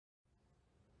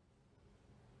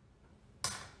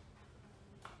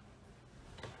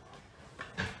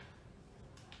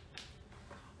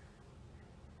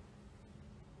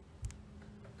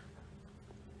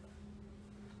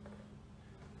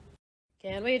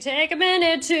Can we take a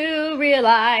minute to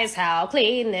realize how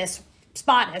clean this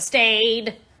spot has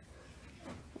stayed?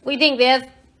 What do you think, Viv?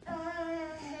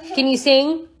 Can you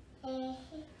sing?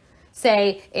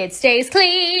 Say, it stays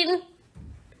clean.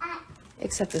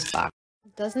 Except this box.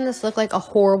 Doesn't this look like a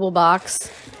horrible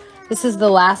box? This is the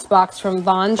last box from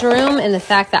Vaughn's room, and the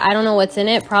fact that I don't know what's in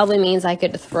it probably means I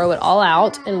could throw it all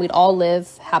out and we'd all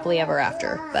live happily ever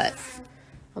after. But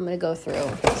I'm going to go through.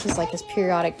 This is like his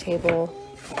periodic table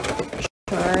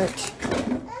chart.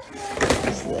 What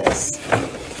is this?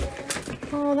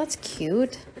 Oh, that's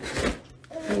cute.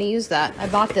 I'm going to use that. I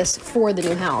bought this for the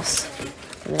new house,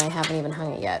 and I haven't even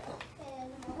hung it yet.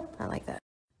 I like that.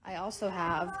 I also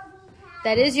have,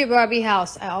 that is your Barbie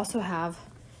house. I also have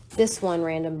this one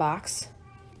random box.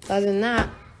 Other than that,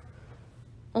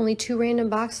 only 2 random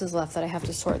boxes left that I have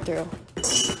to sort through.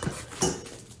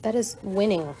 That is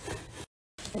winning.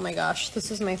 Oh my gosh,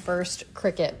 this is my first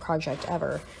Cricut project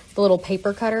ever. The little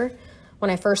paper cutter.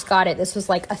 When I first got it, this was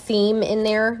like a theme in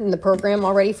there in the program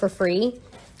already for free.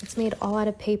 It's made all out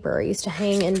of paper. I used to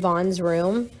hang in Vaughn's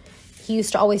room. He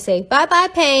used to always say, bye-bye,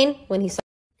 pain, when he saw.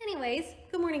 Anyways,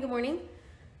 good morning, good morning.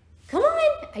 Come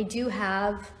on. I do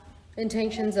have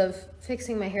intentions of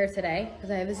fixing my hair today because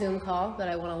I have a Zoom call that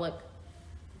I want to look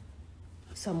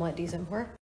somewhat decent for.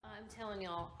 I'm telling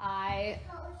y'all, I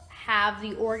have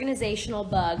the organizational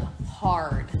bug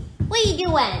hard. What are you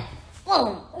doing?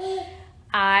 Boom.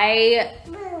 I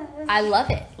love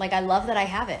it. Like, I love that I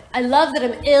have it. I love that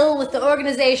I'm ill with the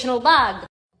organizational bug.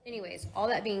 Anyways, all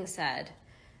that being said,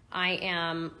 I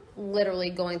am literally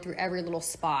going through every little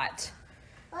spot.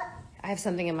 I have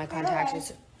something in my contacts.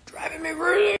 It's driving me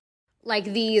crazy. Like,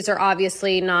 these are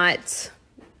obviously not,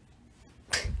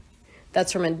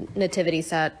 that's from a nativity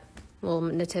set, little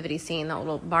nativity scene, that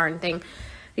little barn thing.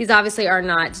 These obviously are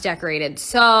not decorated.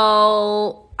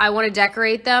 So I want to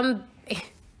decorate them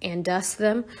and dust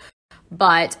them.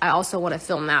 But I also want to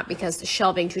film that because the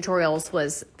shelving tutorials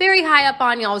was very high up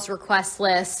on y'all's request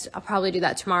list. I'll probably do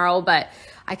that tomorrow, but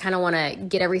I kind of want to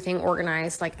get everything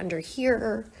organized like under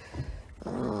here.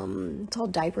 It's all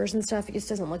diapers and stuff. It just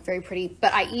doesn't look very pretty.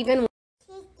 But I even...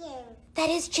 Chicken. That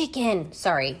is chicken.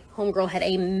 Sorry. Homegirl had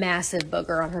a massive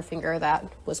booger on her finger.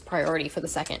 That was priority for the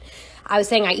second. I was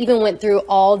saying I even went through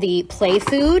all the play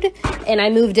food and I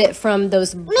moved it from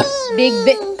those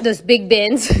big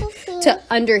bins to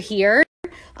under here.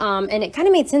 And it kind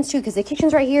of made sense too because the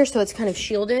kitchen's right here, so it's kind of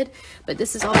shielded. But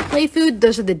this is all the play food.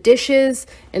 Those are the dishes,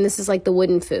 and this is like the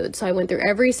wooden food. So I went through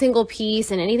every single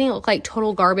piece, and anything that looked like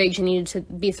total garbage and needed to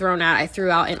be thrown out, I threw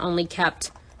out and only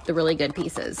kept the really good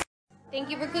pieces.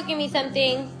 Thank you for cooking me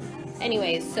something.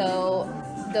 Anyways, so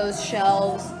those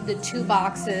shelves, the 2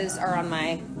 boxes are on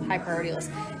my high priority list.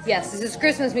 Yes, this is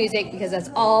Christmas music because that's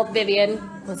all Vivian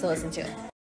wants to listen to.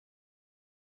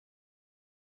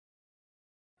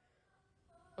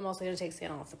 I'm also going to take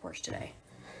Santa off the porch today.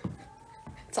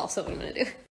 That's also what I'm going to do.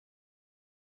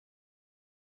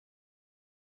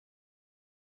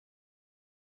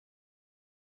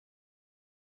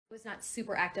 I was not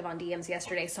super active on DMs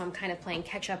yesterday, so I'm kind of playing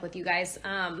catch up with you guys.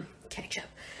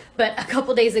 But a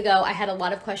couple days ago, I had a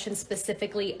lot of questions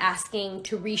specifically asking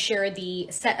to reshare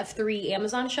the set of 3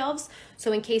 Amazon shelves.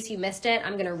 So in case you missed it,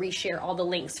 I'm going to reshare all the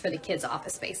links for the kids'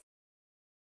 office space.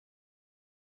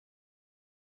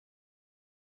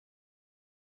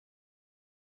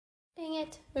 Dang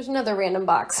it. There's another random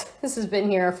box. This has been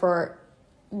here for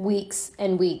weeks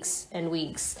and weeks and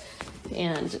weeks.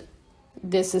 And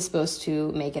this is supposed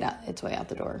to make it its way out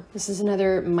the door. This is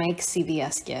another Mike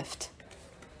CVS gift.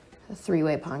 A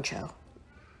 3-way poncho.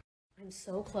 I'm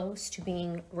so close to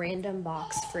being random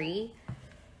box free.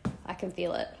 I can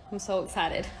feel it. I'm so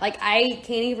excited. Like, I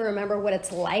can't even remember what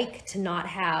it's like to not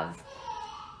have,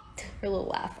 her little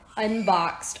laugh,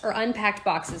 unboxed or unpacked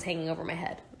boxes hanging over my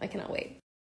head. I cannot wait.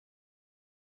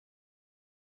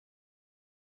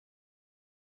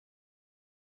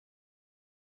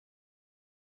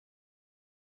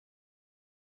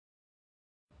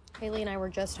 Haley and I were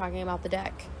just talking about the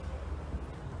deck.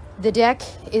 The deck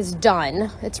is done.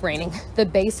 It's raining. The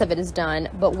base of it is done,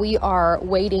 but we are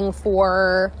waiting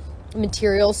for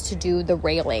materials to do the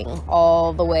railing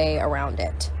all the way around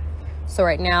it. So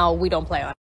right now we don't plan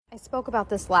on it. I spoke about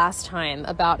this last time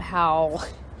about how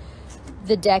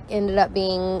the deck ended up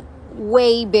being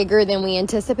way bigger than we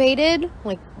anticipated.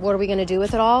 Like, what are we going to do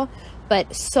with it all?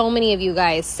 But so many of you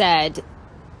guys said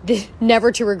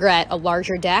never to regret a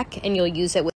larger deck, and you'll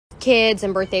use it with kids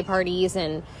and birthday parties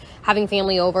and having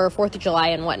family over, 4th of July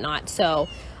and whatnot. So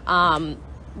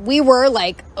we were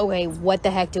like, okay, what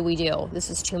the heck do we do? This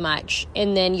is too much.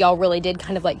 And then y'all really did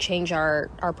kind of like change our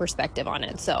perspective on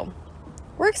it. So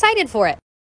we're excited for it.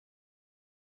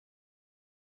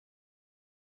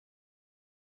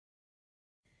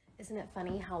 Isn't it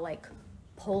funny how like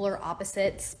polar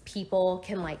opposites people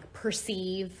can like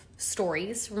perceive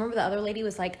stories? Remember the other lady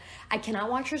was like, I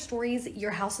cannot watch your stories. Your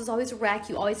house is always a wreck.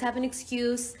 You always have an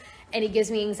excuse and it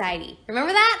gives me anxiety.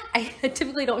 Remember that? I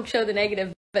typically don't show the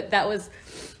negative, but that was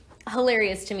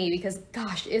hilarious to me because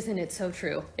gosh, isn't it so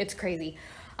true? It's crazy.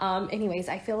 Anyways,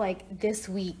 I feel like this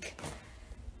week,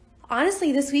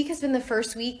 honestly, this week has been the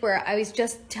first week where I was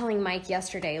just telling Mike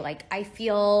yesterday, like I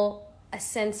feel a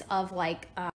sense of like,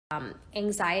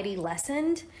 anxiety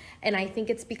lessened. And I think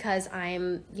it's because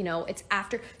I'm, you know, it's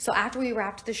after we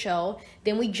wrapped the show,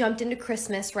 then we jumped into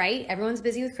Christmas, right? Everyone's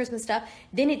busy with Christmas stuff.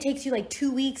 Then it takes you like 2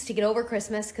 weeks to get over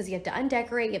Christmas because you have to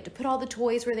undecorate, you have to put all the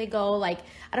toys where they go. Like,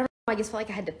 I don't know, I just felt like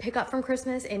I had to pick up from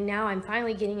Christmas, and now I'm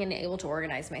finally getting in and able to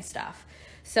organize my stuff.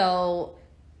 So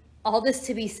all this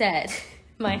to be said,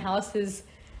 my house is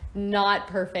not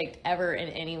perfect ever in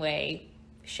any way,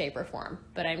 shape, or form,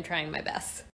 but I'm trying my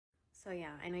best. So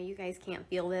yeah, I know you guys can't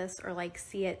feel this or like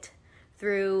see it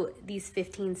through these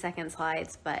 15-second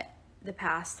slides, but the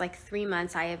past like 3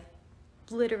 months, I have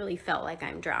literally felt like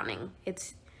I'm drowning.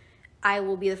 I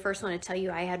will be the first one to tell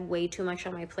you I had way too much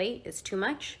on my plate. It's too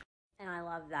much. And I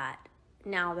love that.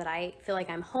 Now that I feel like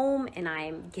I'm home and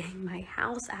I'm getting my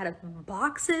house out of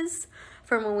boxes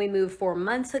from when we moved 4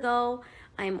 months ago,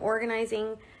 I'm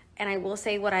organizing. And I will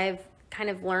say what I've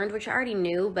kind of learned, which I already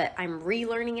knew, but I'm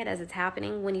relearning it as it's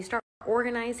happening. When you start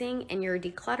organizing and you're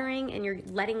decluttering and you're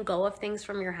letting go of things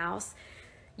from your house,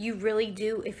 you really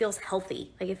do, it feels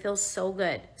healthy. Like it feels so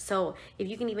good. So if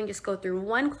you can even just go through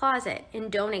one closet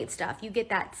and donate stuff, you get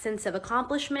that sense of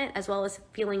accomplishment as well as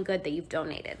feeling good that you've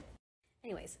donated.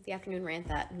 Anyways, the afternoon rant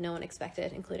that no one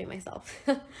expected, including myself.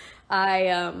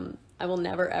 I will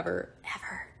never, ever,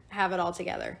 ever have it all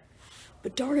together.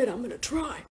 But darn it, I'm gonna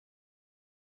try.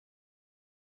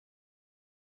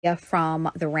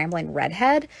 From the Rambling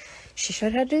Redhead. She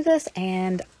showed how to do this,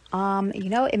 and you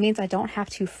know, it means I don't have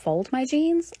to fold my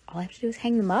jeans. All I have to do is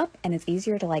hang them up, and it's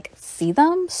easier to like see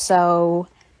them. So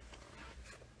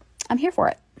I'm here for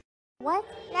it. What?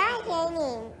 Not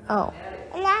hanging. Oh.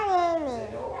 Not hanging.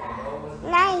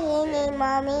 Not hanging,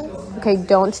 mommy. Okay,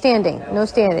 don't standing. No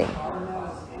standing.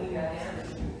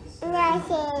 Not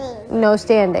hanging. No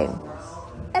standing.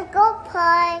 Let's go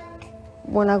park.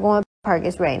 We're not going to the park.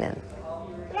 It's raining.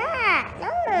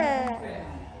 No.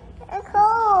 It's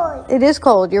cold. It is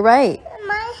cold. You're right.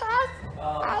 My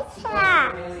house is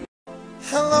hot.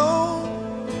 Hello.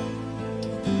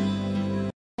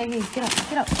 Hey, get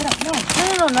up.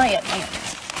 No, not yet.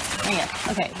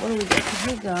 Okay, what do we get?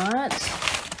 We got...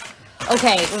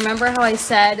 Okay, remember how I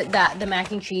said that the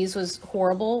mac and cheese was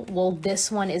horrible? Well,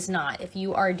 this one is not. If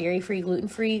you are dairy-free,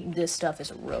 gluten-free, this stuff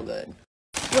is real good.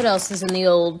 What else is in the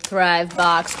old Thrive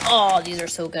box? Oh, these are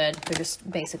so good. They're just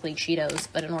basically Cheetos,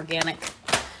 but an organic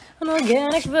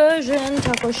version.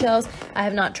 Taco shells. I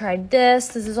have not tried this.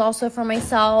 This is also for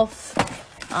myself.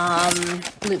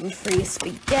 Gluten-free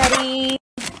spaghetti.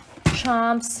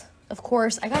 Chomps. Of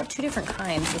course, I got 2 different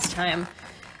kinds this time.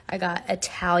 I got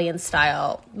Italian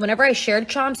style. Whenever I shared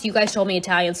Chomps, you guys told me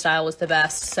Italian style was the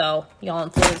best, so y'all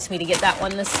influenced me to get that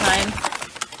one this time.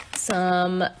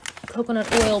 Some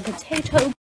coconut oil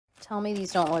potato. Tell me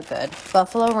these don't look good.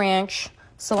 Buffalo ranch,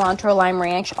 cilantro lime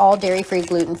ranch, all dairy-free,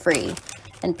 gluten-free,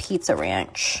 and pizza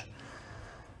ranch.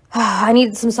 I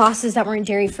needed some sauces that weren't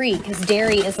dairy-free because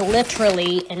dairy is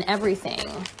literally in everything.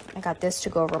 I got this to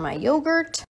go over my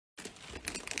yogurt.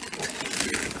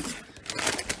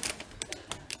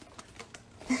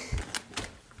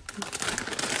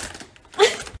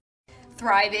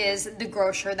 Thrive is the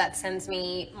grocer that sends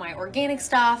me my organic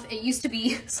stuff. It used to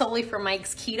be solely for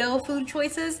Mike's keto food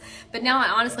choices, but now I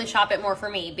honestly shop it more for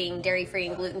me, being dairy-free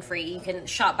and gluten-free. You can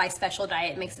shop by special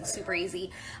diet. It makes it super easy.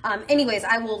 Anyways,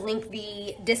 I will link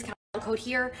the discount code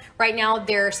here. Right now,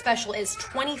 their special is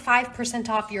 25%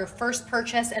 off your first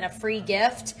purchase and a free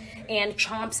gift, and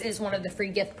Chomps is one of the free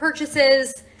gift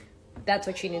purchases. That's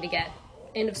what you need to get.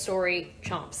 End of story,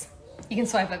 Chomps. You can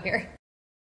swipe up here.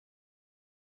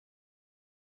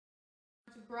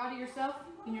 Karate yourself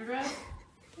in your dress?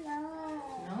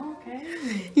 No,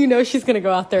 okay. You know she's gonna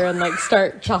go out there and like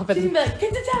start chopping. She's gonna be like,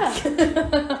 get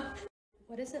the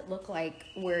What does it look like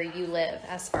where you live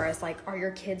as far as like, are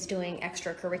your kids doing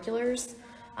extracurriculars?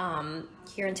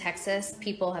 Here in Texas,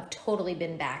 people have totally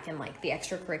been back in like the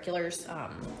extracurriculars,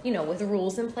 you know, with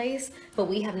rules in place, but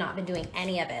we have not been doing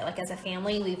any of it. Like as a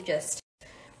family, we've just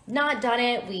not done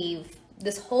it.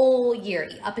 This whole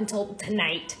year, up until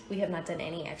tonight, we have not done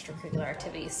any extracurricular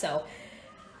activities. So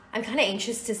I'm kind of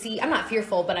anxious to see, I'm not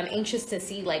fearful, but I'm anxious to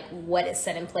see like what is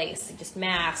set in place. Just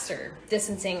masks or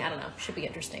distancing, I don't know, should be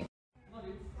interesting.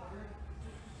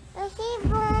 Is he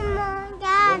born?